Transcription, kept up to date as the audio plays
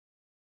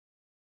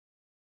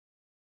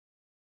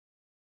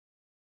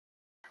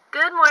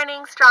Good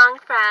morning, strong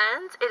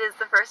friends. It is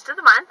the first of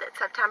the month. It's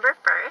September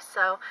 1st,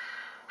 so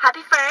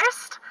happy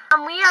 1st.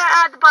 We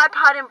are at the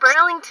BodPod in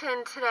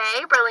Burlington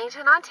today,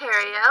 Burlington,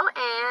 Ontario,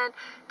 and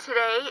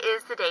today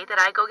is the day that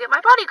I go get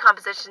my body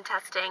composition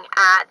testing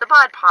at the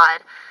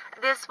BodPod.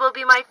 This will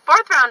be my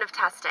fourth round of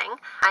testing.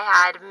 I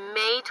had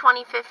May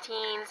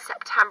 2015,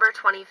 September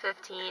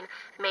 2015,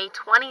 May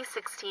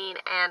 2016,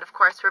 and of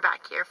course we're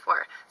back here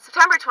for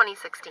September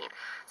 2016.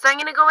 So I'm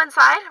going to go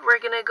inside.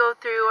 We're going to go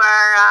through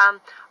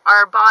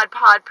our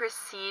BodPod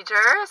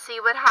procedure, see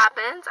what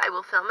happens. I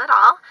will film it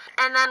all.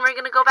 And then we're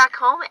going to go back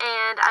home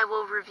and I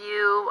will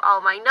review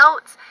all my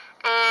notes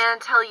and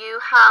tell you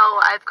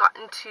how I've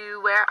gotten to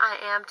where I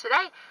am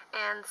today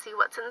and see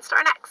what's in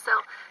store next. So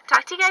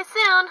talk to you guys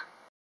soon.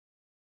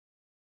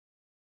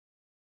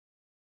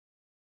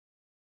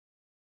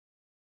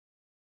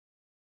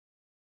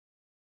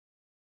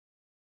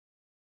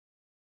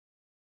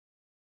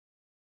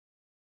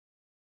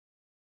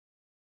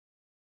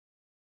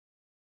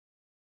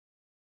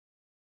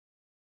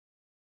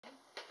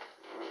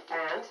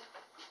 And?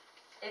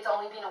 It's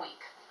only been a week.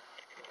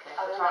 Okay,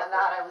 Other than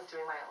that, I was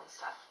doing my own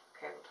stuff.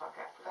 Okay, we'll talk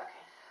after that.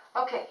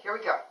 Okay, here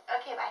we go.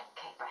 Okay, bye.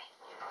 Okay, bye.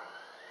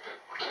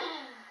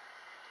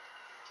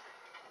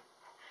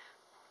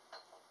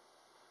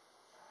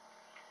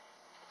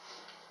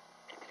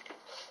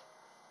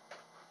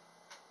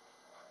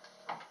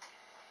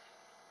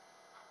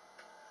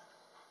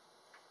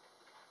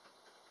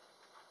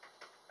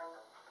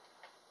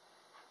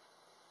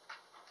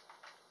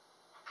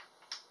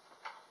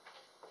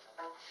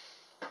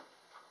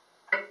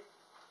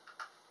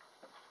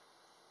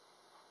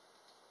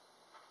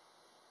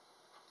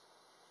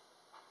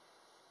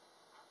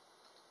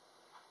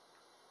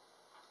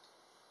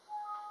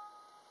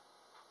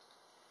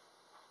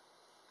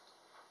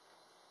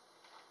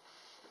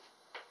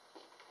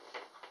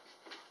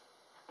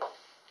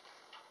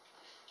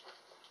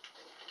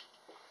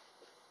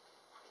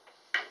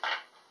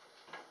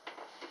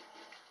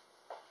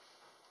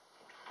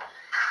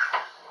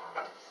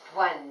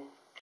 One.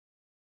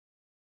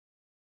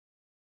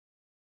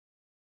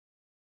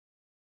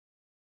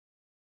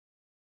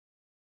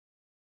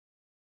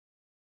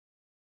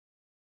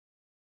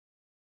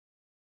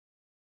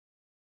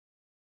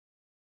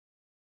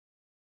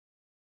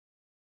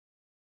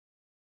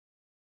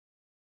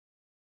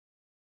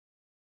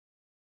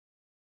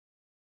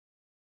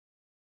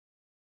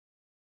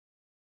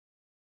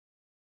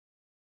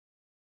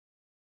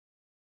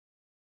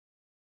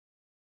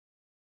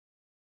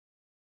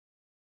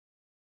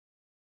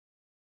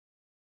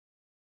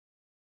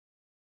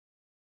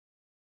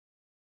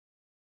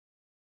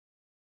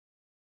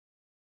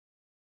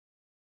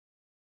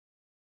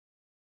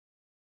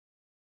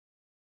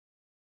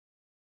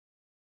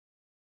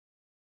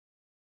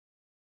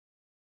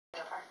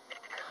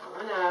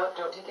 Come on out.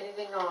 Don't take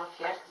anything off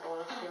yet because I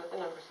want to see what the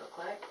numbers look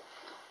like.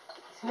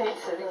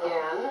 Let's face it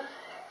again.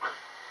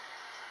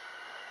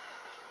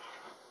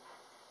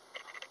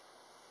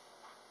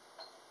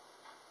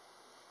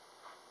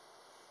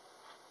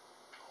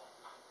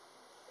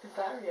 Is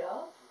that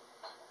real?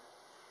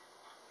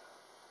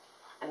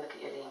 And look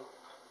at your lean.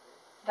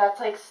 That's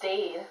like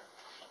stayed.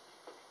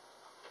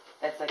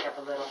 That's like up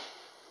a little.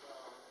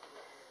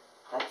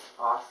 That's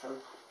awesome.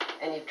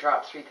 And you've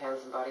dropped 3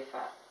 pounds in body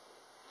fat.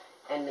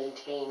 And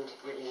maintained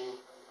your lean.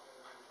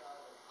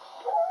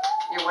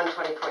 You're 120.9.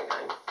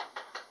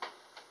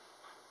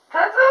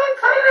 That's so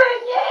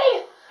exciting!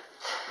 Yay!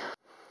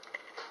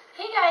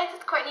 Hey guys,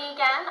 it's Courtney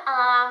again.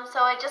 So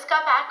I just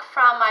got back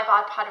from my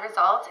BodPod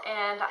results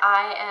and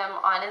I am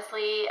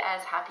honestly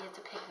as happy as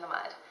a pig in the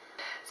mud.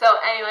 So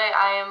anyway,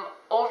 I am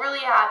overly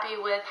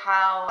happy with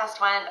how the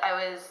test went. I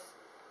was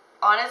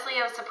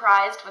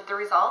surprised with the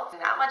results.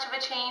 Not much of a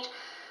change,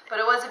 but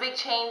it was a big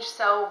change.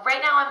 So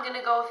right now I'm going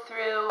to go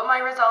through what my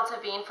results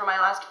have been for my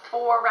last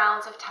 4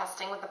 rounds of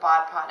testing with the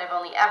BodPod. I've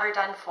only ever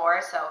done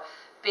 4, so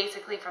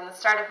basically from the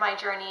start of my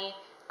journey,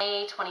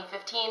 May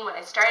 2015, when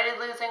I started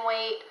losing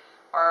weight,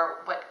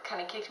 or what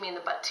kind of kicked me in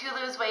the butt to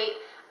lose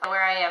weight, and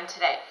where I am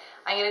today.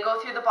 I'm going to go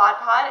through the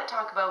BodPod,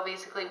 talk about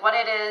basically what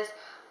it is,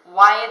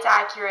 why it's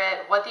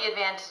accurate, what the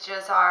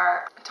advantages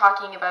are,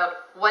 talking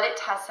about what it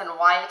tests and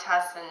why it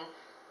tests and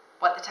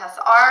what the tests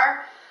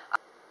are.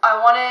 I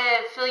want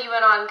to fill you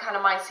in on kind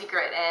of my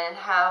secret and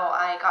how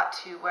I got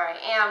to where I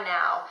am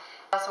now.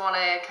 I also want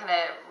to kind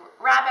of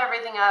wrap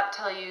everything up,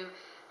 tell you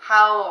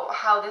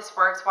how this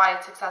works, why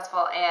it's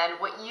successful, and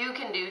what you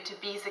can do to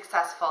be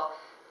successful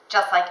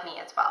just like me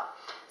as well.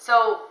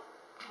 So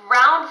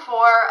round 4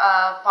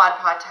 of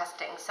BodPod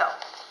testing. So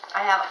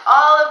I have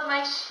all of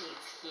my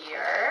sheets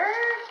here,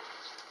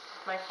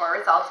 my 4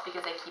 results,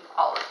 because I keep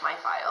all of my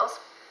files.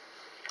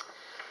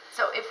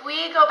 So if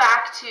we go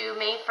back to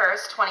May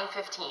 1st,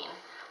 2015,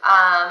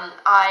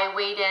 I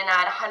weighed in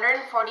at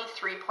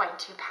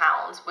 143.2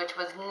 pounds, which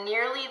was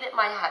nearly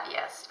my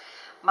heaviest.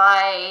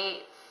 My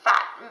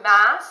fat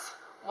mass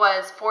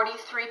was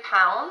 43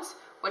 pounds,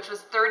 which was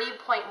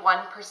 30.1%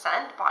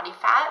 body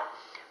fat.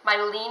 My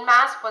lean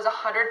mass was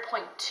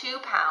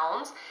 100.2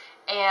 pounds,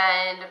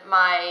 and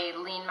my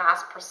lean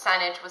mass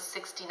percentage was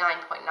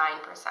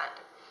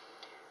 69.9%.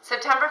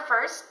 September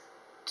 1st,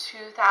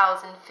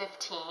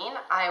 2015,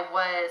 I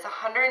was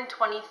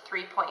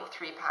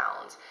 123.3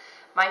 pounds.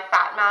 My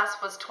fat mass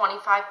was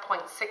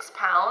 25.6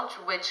 pounds,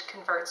 which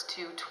converts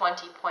to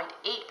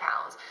 20.8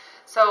 pounds.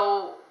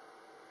 So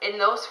in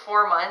those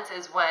 4 months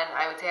is when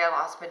I would say I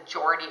lost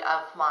majority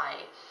of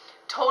my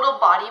total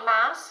body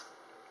mass,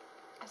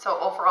 so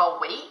overall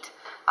weight,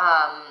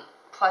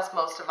 plus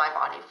most of my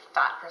body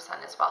fat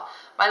percent as well.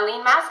 My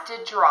lean mass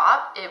did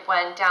drop. It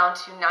went down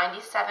to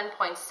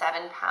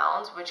 97.7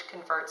 pounds, which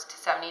converts to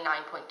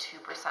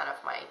 79.2%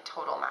 of my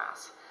total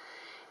mass.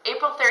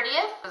 April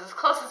 30th was as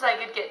close as I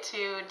could get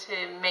to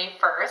May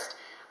 1st.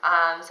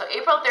 So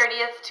April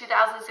 30th,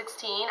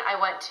 2016, I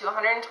went to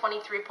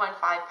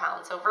 123.5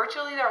 pounds. So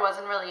virtually there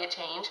wasn't really a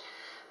change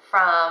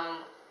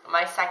from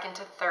my second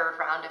to third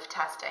round of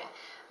testing.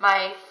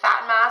 My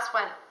fat mass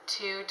went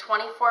to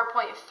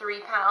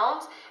 24.3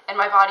 pounds, and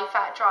my body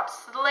fat dropped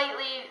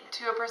slightly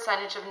to a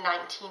percentage of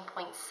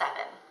 19.7.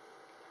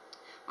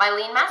 My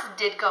lean mass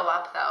did go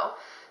up though,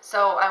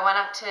 so I went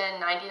up to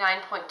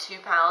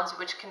 99.2 pounds,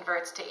 which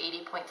converts to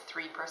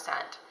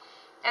 80.3%.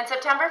 And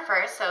September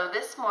 1st, so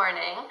this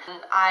morning,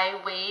 I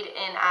weighed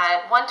in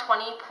at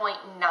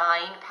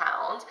 120.9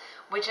 pounds,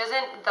 which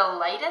isn't the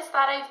lightest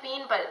that I've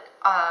been, but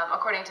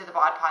according to the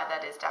BodPod,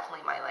 that is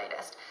definitely my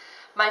lightest.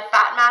 My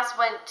fat mass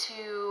went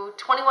to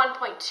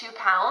 21.2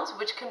 pounds,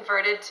 which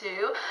converted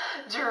to,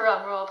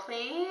 drum roll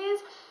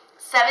please,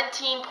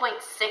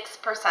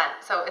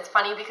 17.6%. So it's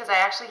funny because I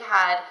actually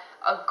had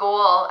a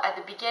goal at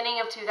the beginning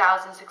of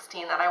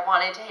 2016 that I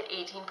wanted to hit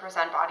 18%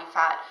 body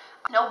fat.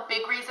 No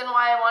big reason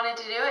why I wanted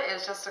to do it. It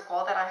was just a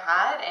goal that I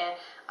had, and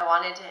I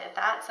wanted to hit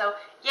that. So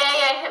yay,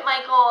 I hit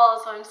my goal.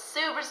 So I'm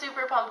super,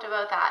 super pumped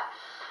about that.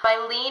 My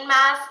lean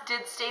mass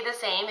did stay the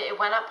same. It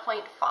went up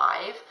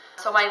 0.5.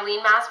 So my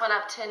lean mass went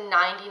up to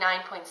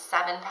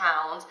 99.7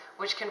 pounds,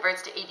 which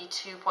converts to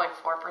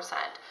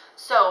 82.4%.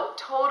 So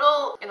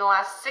total in the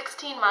last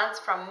 16 months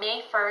from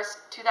May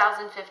 1st,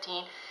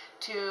 2015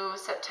 to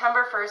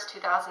September 1st,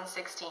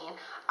 2016,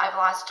 I've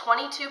lost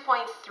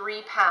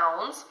 22.3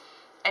 pounds,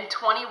 and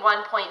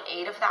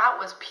 21.8 of that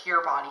was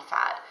pure body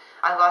fat.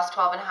 I lost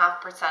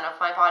 12.5% of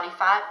my body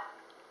fat,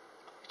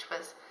 which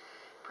was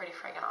pretty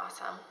friggin'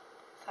 awesome.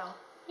 So,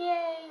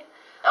 yay.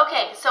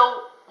 Okay,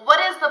 so what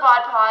is the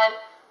BodPod?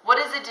 What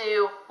does it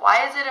do?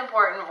 Why is it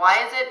important? Why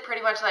is it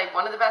pretty much like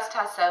one of the best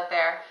tests out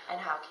there?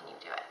 And how can you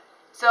do it?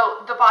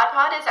 So the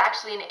BodPod is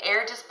actually an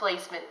air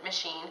displacement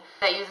machine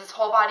that uses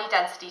whole body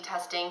density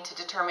testing to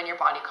determine your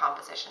body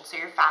composition, so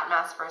your fat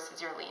mass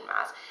versus your lean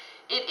mass.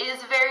 It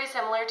is very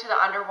similar to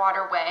the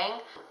underwater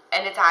weighing,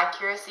 and its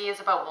accuracy is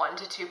about 1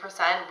 to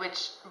 2%,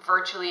 which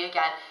virtually,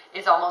 again,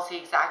 is almost the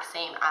exact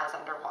same as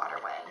underwater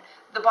weighing.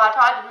 The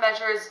BodPod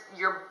measures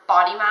your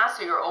body mass,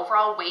 or your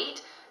overall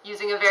weight,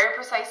 using a very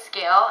precise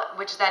scale,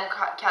 which then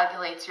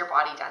calculates your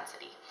body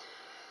density.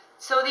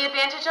 So the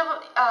advantage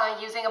of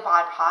using a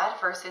BodPod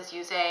versus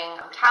using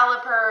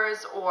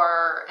calipers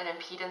or an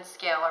impedance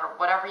scale or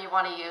whatever you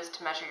want to use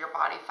to measure your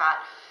body fat.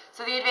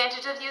 So the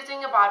advantage of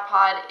using a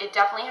BodPod, it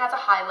definitely has a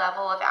high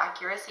level of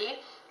accuracy.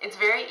 It's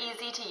very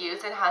easy to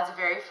use and has a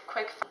very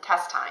quick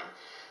test time.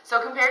 So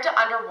compared to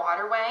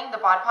underwater weighing, the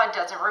BodPod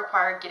doesn't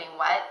require getting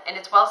wet, and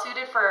it's well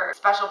suited for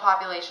special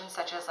populations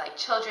such as like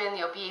children,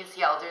 the obese,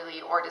 the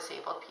elderly, or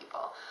disabled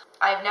people.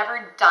 I've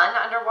never done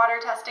underwater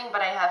testing,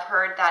 but I have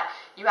heard that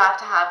you have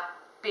to have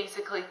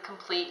basically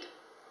complete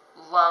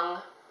lung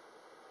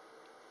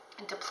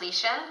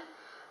depletion.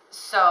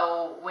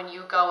 So when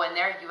you go in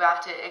there, you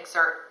have to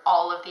exert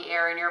all of the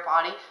air in your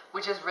body,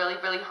 which is really,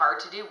 really hard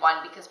to do.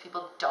 One, because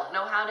people don't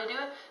know how to do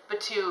it,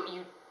 but two,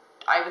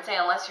 I would say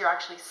unless you're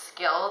actually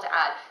skilled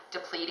at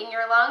depleting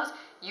your lungs,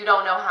 you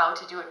don't know how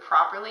to do it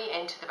properly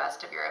and to the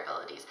best of your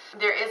abilities.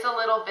 There is a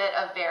little bit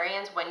of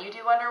variance when you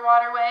do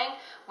underwater weighing,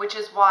 which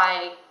is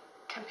why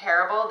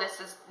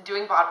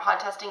doing BodPod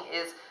testing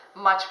is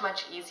much,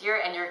 much easier,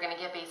 and you're going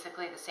to get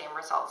basically the same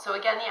results. So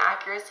again, the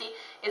accuracy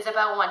is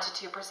about 1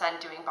 to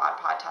 2% doing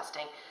BodPod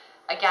testing.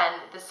 Again,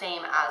 the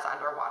same as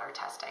underwater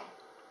testing.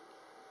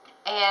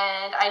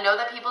 And I know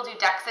that people do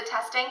DEXA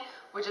testing,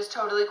 which is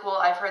totally cool.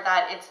 I've heard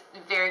that it's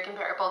very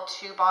comparable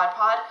to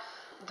BodPod.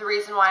 The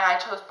reason why I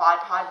chose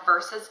BodPod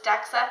versus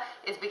DEXA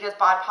is because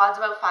BodPod's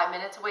about 5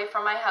 minutes away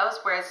from my house,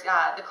 whereas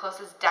the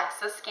closest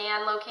DEXA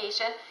scan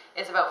location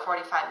is about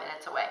 45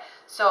 minutes away.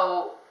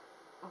 So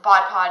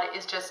BodPod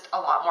is just a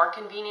lot more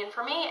convenient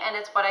for me, and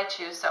it's what I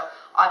choose, so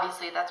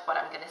obviously that's what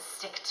I'm going to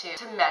stick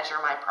to measure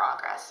my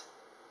progress.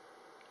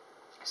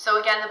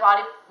 So again,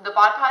 the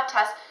BodPod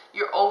tests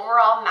your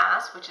overall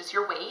mass, which is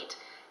your weight.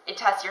 It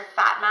tests your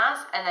fat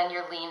mass and then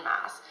your lean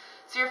mass.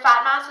 So your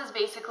fat mass is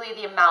basically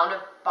the amount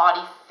of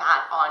body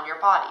fat on your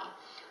body.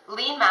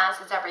 Lean mass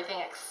is everything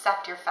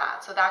except your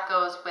fat, so that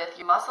goes with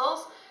your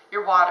muscles,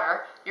 your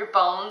water, your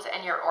bones,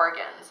 and your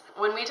organs.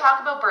 When we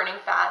talk about burning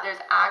fat, there's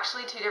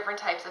actually 2 different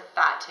types of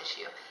fat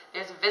tissue.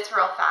 There's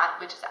visceral fat,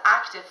 which is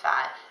active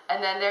fat,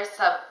 and then there's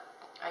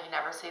I can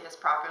never say this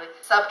properly,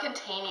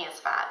 subcutaneous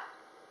fat.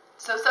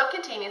 So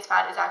subcutaneous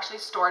fat is actually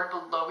stored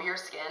below your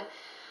skin,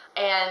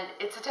 and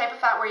it's a type of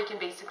fat where you can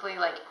basically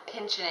like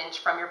pinch an inch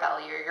from your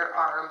belly or your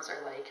arms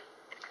or like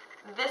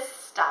this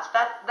stuff.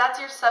 That's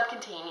your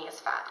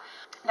subcutaneous fat.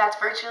 That's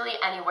virtually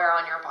anywhere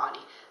on your body.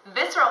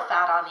 Visceral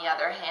fat, on the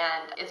other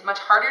hand, is much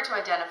harder to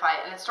identify,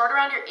 and it's stored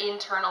around your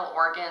internal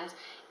organs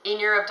in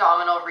your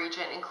abdominal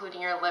region,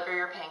 including your liver,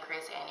 your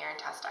pancreas, and your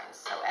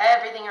intestines. So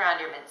everything around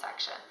your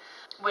midsection.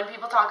 When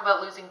people talk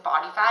about losing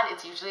body fat,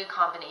 it's usually a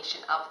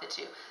combination of the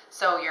two.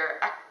 So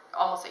your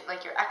almost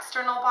like your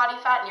external body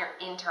fat and your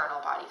internal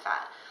body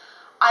fat.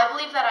 I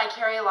believe that I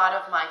carry a lot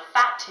of my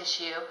fat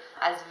tissue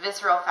as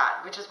visceral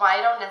fat, which is why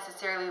I don't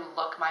necessarily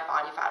look my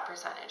body fat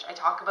percentage. I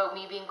talk about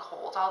me being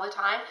cold all the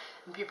time,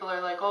 and people are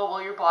like, oh,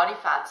 well, your body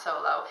fat's so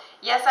low.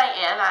 Yes, I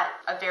am at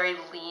a very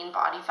lean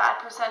body fat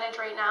percentage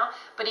right now,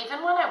 but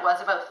even when I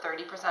was about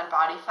 30%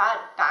 body fat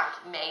back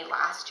May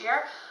last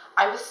year,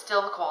 I was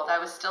still cold. I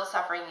was still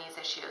suffering these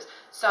issues.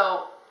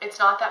 So it's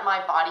not that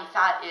my body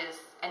fat is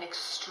an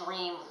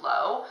extreme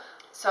low.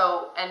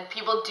 So, and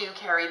people do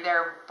carry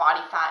their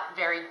body fat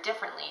very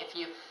differently. If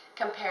you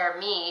compare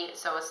me,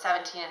 so a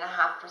 17.5%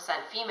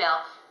 female,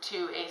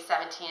 to a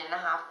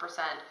 17.5%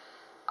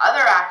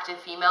 other active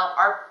female,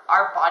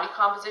 our body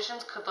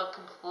compositions could look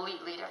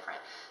completely different.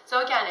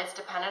 So again, it's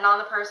dependent on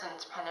the person,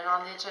 it's dependent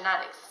on the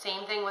genetics.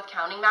 Same thing with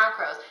counting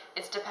macros,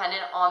 it's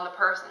dependent on the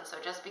person. So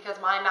just because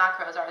my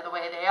macros are the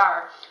way they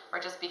are, or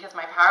just because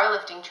my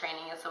powerlifting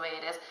training is the way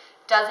it is,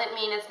 doesn't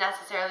mean it's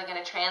necessarily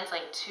going to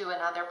translate to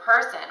another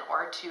person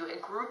or to a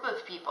group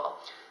of people.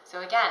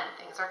 So again,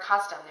 things are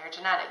custom, they're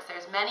genetics.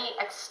 There's many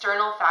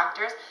external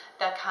factors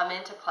that come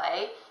into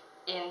play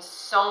in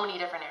so many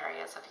different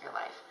areas of your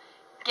life.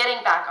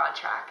 Getting back on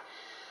track.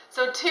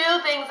 So 2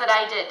 things that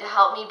I did to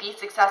help me be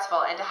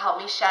successful and to help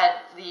me shed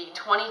the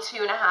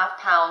 22.5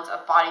 pounds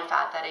of body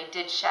fat that I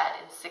did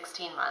shed in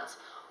 16 months.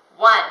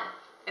 1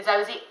 is I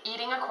was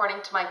eating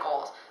according to my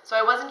goals. So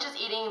I wasn't just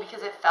eating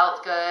because it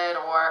felt good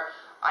or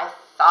I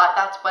thought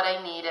that's what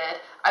I needed.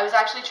 I was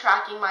actually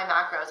tracking my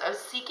macros. I was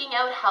seeking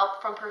out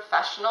help from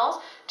professionals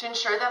to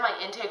ensure that my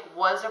intake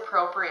was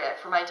appropriate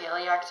for my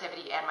daily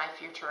activity and my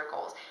future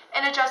goals,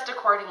 and adjust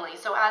accordingly.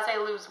 So as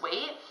I lose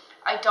weight,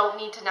 I don't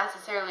need to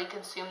necessarily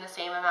consume the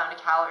same amount of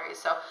calories.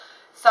 So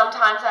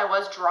sometimes I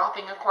was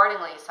dropping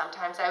accordingly.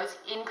 Sometimes I was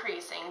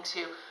increasing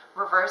to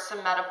reverse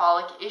some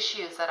metabolic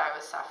issues that I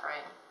was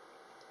suffering.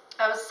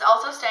 I was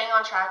also staying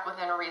on track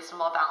within a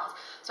reasonable balance.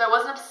 So I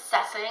wasn't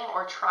obsessing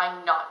or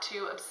trying not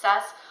to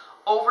obsess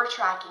over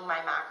tracking my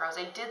macros.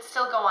 I did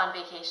still go on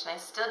vacation. I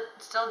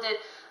still did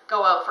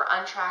go out for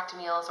untracked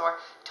meals or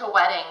to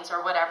weddings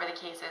or whatever the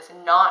case is,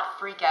 and not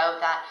freak out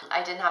that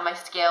I didn't have my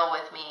scale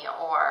with me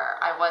or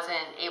I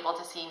wasn't able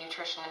to see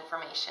nutrition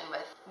information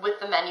with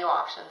the menu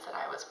options that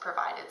I was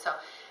provided. So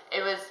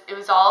it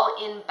was all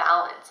in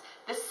balance.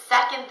 The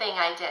second thing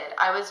I did,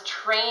 I was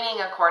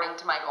training according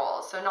to my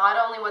goals. So not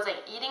only was I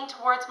eating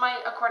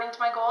according to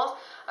my goals,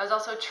 I was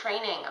also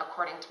training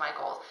according to my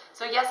goals.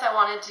 So yes, I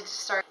wanted to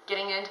start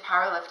getting into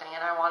powerlifting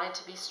and I wanted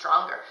to be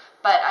stronger,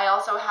 but I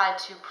also had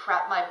to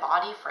prep my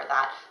body for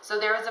that. So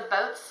there was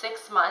about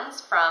 6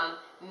 months from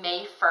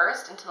May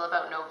 1st until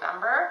about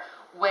November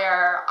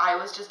where I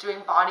was just doing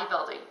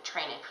bodybuilding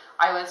training.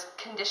 I was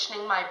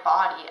conditioning my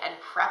body and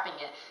prepping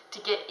it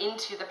to get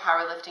into the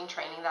powerlifting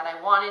training that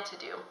I wanted to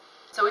do.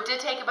 So it did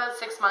take about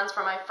 6 months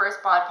for my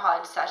first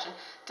BodPod session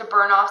to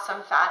burn off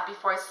some fat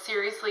before I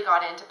seriously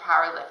got into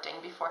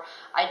powerlifting, before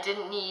I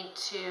didn't need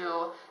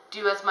to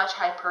do as much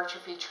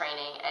hypertrophy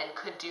training and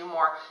could do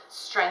more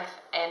strength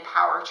and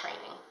power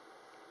training.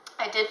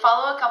 I did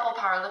follow a couple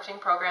powerlifting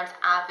programs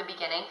at the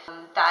beginning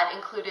that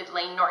included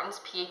Lane Norton's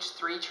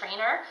PH3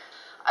 trainer.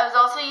 I was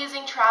also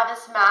using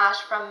Travis Mash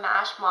from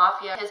Mash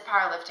Mafia, his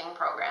powerlifting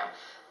program.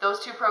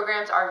 Those 2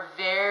 programs are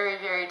very,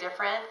 very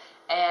different,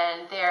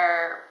 and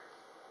they're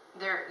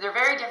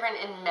very different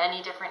in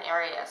many different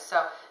areas.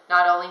 So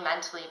not only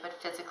mentally,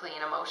 but physically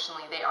and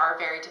emotionally, they are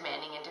very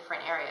demanding in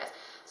different areas.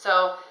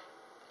 So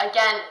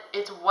again,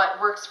 it's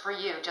what works for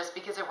you. Just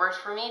because it works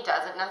for me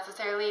doesn't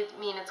necessarily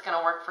mean it's going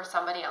to work for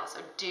somebody else. So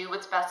do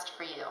what's best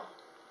for you.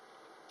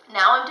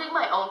 Now I'm doing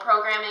my own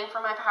programming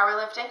for my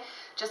powerlifting,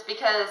 just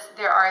because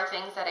there are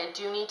things that I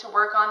do need to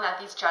work on that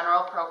these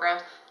general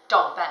programs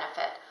don't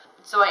benefit.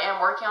 So I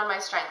am working on my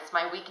strengths,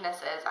 my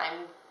weaknesses.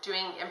 I'm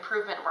doing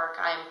improvement work.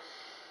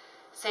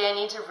 Say I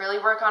need to really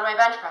work on my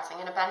bench press. I'm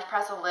going to bench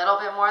press a little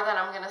bit more than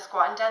I'm going to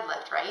squat and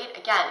deadlift, right?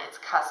 Again, it's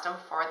custom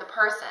for the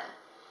person.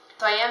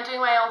 So I am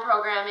doing my own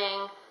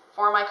programming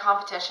for my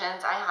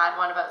competitions. I had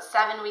one about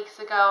 7 weeks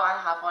ago. I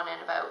have one in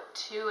about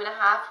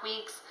 2.5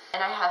 weeks.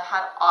 And I have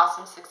had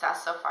awesome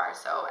success so far.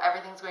 So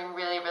everything's going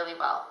really, really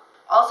well.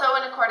 Also,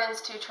 in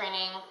accordance to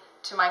training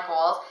to my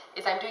goals,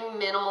 is I'm doing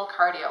minimal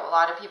cardio. A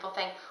lot of people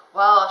think,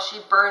 well, if she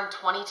burned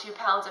 22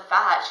 pounds of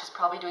fat, she's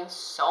probably doing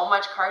so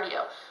much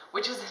cardio,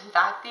 which is in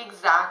fact the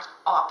exact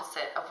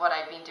opposite of what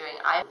I've been doing.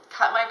 I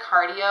cut my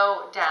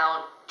cardio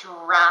down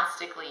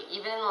drastically,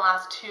 even in the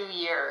last 2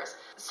 years.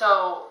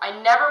 So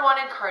I never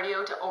wanted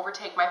cardio to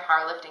overtake my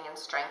powerlifting and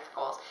strength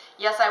goals.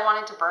 Yes, I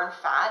wanted to burn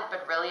fat,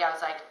 but really I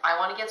was like, I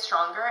want to get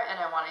stronger and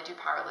I want to do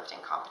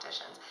powerlifting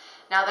competitions.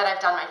 Now that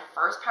I've done my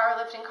first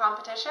powerlifting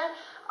competition,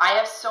 I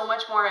have so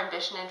much more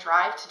ambition and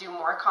drive to do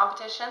more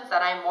competitions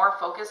that I'm more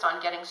focused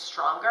on getting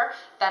stronger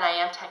than I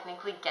am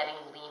technically getting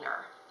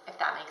leaner, if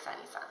that makes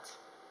any sense.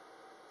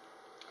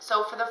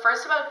 So for the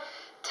first about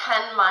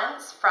 10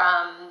 months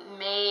from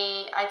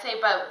May, I'd say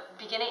about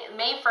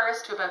May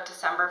 1st to about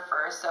December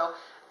 1st, so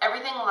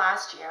everything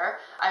last year,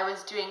 I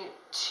was doing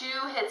 2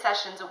 HIIT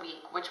sessions a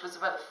week, which was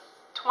about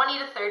 20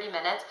 to 30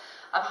 minutes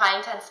of high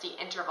intensity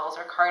intervals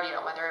or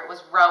cardio, whether it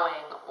was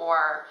rowing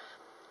or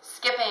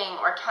skipping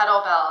or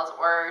kettlebells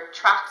or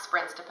track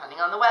sprints depending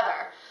on the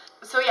weather.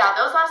 So yeah,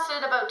 those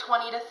lasted about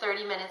 20 to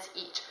 30 minutes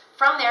each.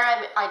 From there,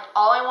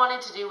 all I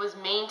wanted to do was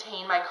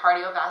maintain my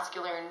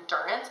cardiovascular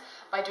endurance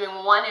by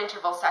doing 1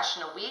 interval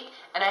session a week,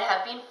 and I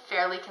have been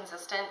fairly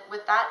consistent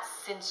with that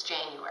since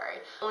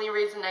January. The only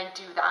reason I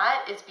do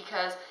that is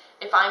because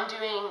if I'm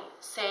doing,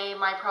 say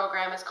my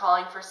program is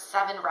calling for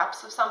 7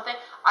 reps of something,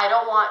 I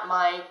don't want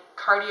my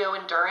cardio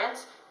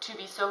endurance to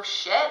be so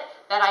shit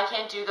that I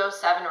can't do those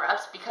 7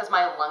 reps because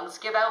my lungs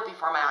give out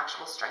before my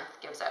actual strength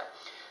gives out.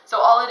 So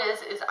all it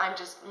is I'm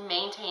just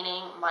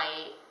maintaining my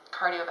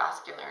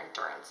cardiovascular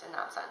endurance in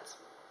that sense.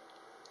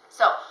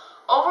 So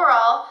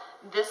overall,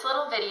 this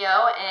little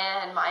video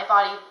and my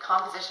body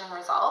composition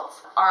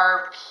results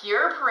are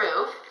pure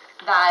proof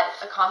that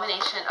a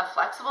combination of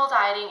flexible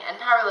dieting and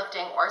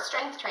powerlifting or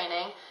strength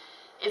training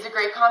is a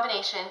great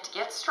combination to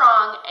get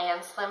strong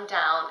and slim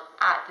down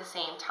at the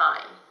same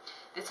time.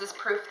 This is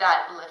proof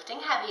that lifting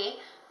heavy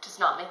does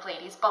not make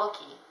ladies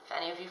bulky. If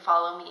any of you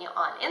follow me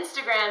on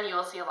Instagram, you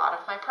will see a lot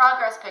of my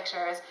progress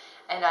pictures,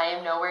 and I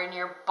am nowhere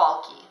near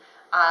bulky.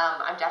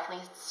 I'm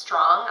definitely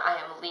strong, I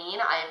am lean,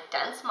 I have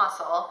dense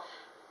muscle,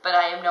 but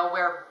I am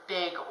nowhere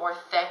big or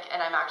thick,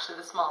 and I'm actually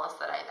the smallest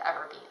that I've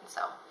ever been.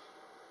 So,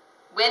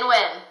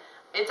 win-win.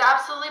 It's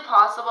absolutely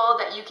possible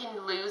that you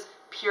can lose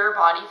pure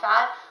body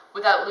fat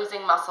without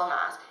losing muscle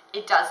mass.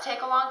 It does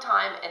take a long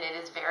time, and it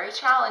is very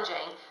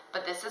challenging,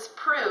 but this is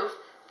proof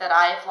that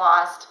I've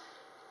lost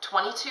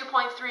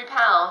 22.3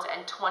 pounds,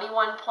 and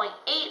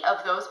 21.8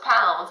 of those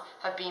pounds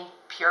have been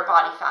pure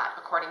body fat,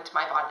 according to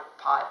my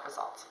BodPod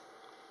results.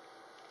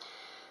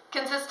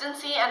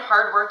 Consistency and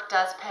hard work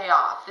does pay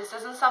off. This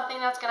isn't something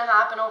that's going to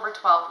happen over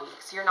 12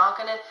 weeks. You're not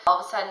going to all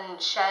of a sudden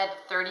shed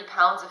 30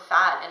 pounds of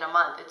fat in a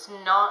month. It's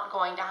not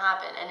going to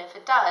happen. And if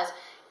it does,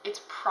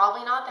 it's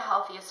probably not the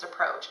healthiest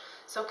approach.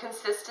 So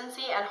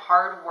consistency and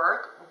hard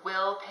work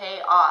will pay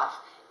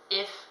off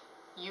if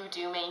you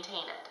do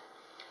maintain it.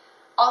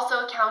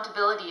 Also,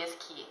 accountability is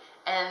key.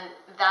 And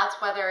that's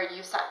whether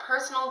you set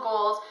personal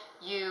goals,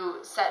 you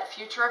set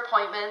future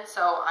appointments.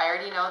 So I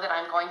already know that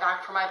I'm going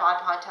back for my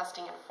BodPod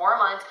testing in 4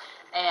 months,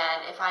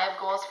 and if I have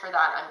goals for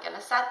that, I'm going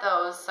to set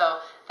those so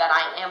that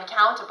I am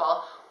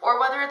accountable. Or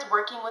whether it's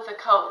working with a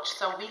coach,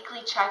 so weekly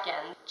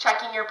check-in,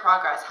 checking your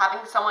progress,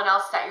 having someone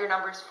else set your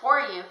numbers for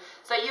you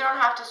so that you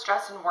don't have to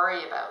stress and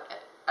worry about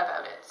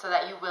it, so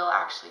that you will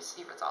actually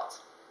see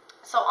results.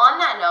 So on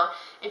that note,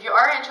 if you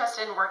are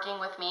interested in working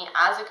with me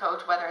as a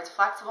coach, whether it's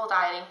flexible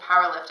dieting,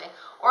 powerlifting,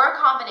 or a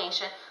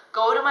combination,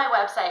 go to my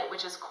website,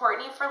 which is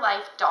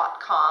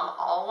CourtneyForLife.com,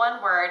 all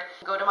one word.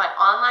 Go to my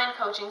online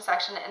coaching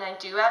section, and I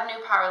do have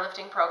new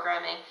powerlifting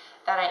programming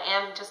that I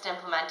am just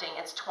implementing.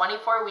 It's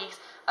 24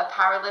 weeks of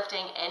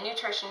powerlifting and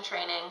nutrition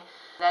training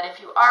that if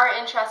you are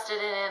interested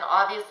in it,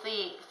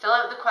 obviously fill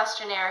out the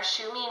questionnaire,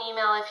 shoot me an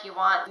email if you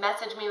want,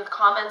 message me with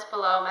comments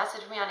below,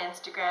 message me on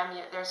Instagram.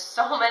 There's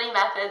so many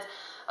methods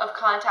of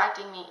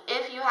contacting me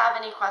if you have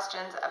any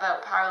questions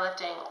about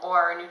powerlifting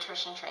or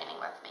nutrition training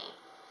with me.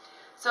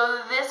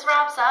 So this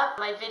wraps up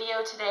my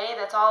video today.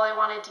 That's all I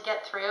wanted to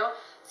get through.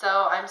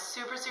 So I'm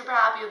super, super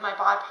happy with my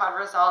BodPod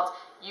results.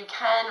 You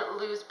can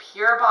lose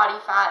pure body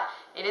fat.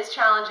 It is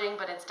challenging,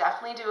 but it's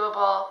definitely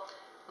doable.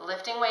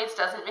 Lifting weights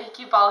doesn't make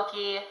you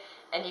bulky,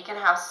 and you can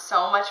have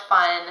so much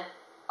fun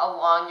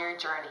along your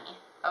journey.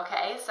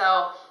 Okay,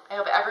 so I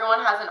hope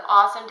everyone has an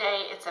awesome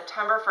day. It's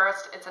September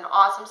 1st. It's an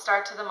awesome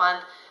start to the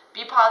month.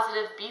 Be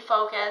positive, be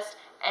focused,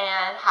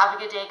 and have a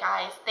good day,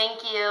 guys.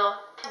 Thank you.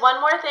 One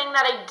more thing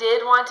that I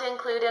did want to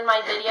include in my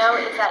video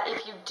is that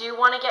if you do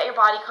want to get your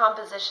body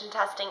composition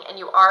testing and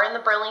you are in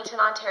the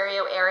Burlington,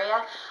 Ontario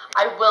area,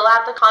 I will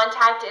have the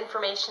contact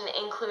information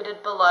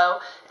included below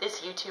this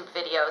YouTube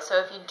video. So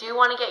if you do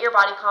want to get your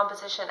body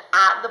composition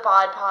at the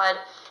BodPod,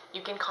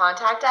 you can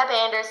contact Deb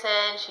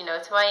Anderson. She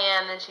knows who I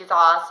am and she's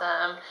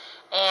awesome,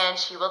 and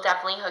she will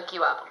definitely hook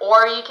you up.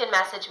 Or you can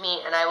message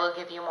me and I will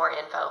give you more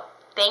info.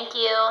 Thank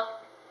you.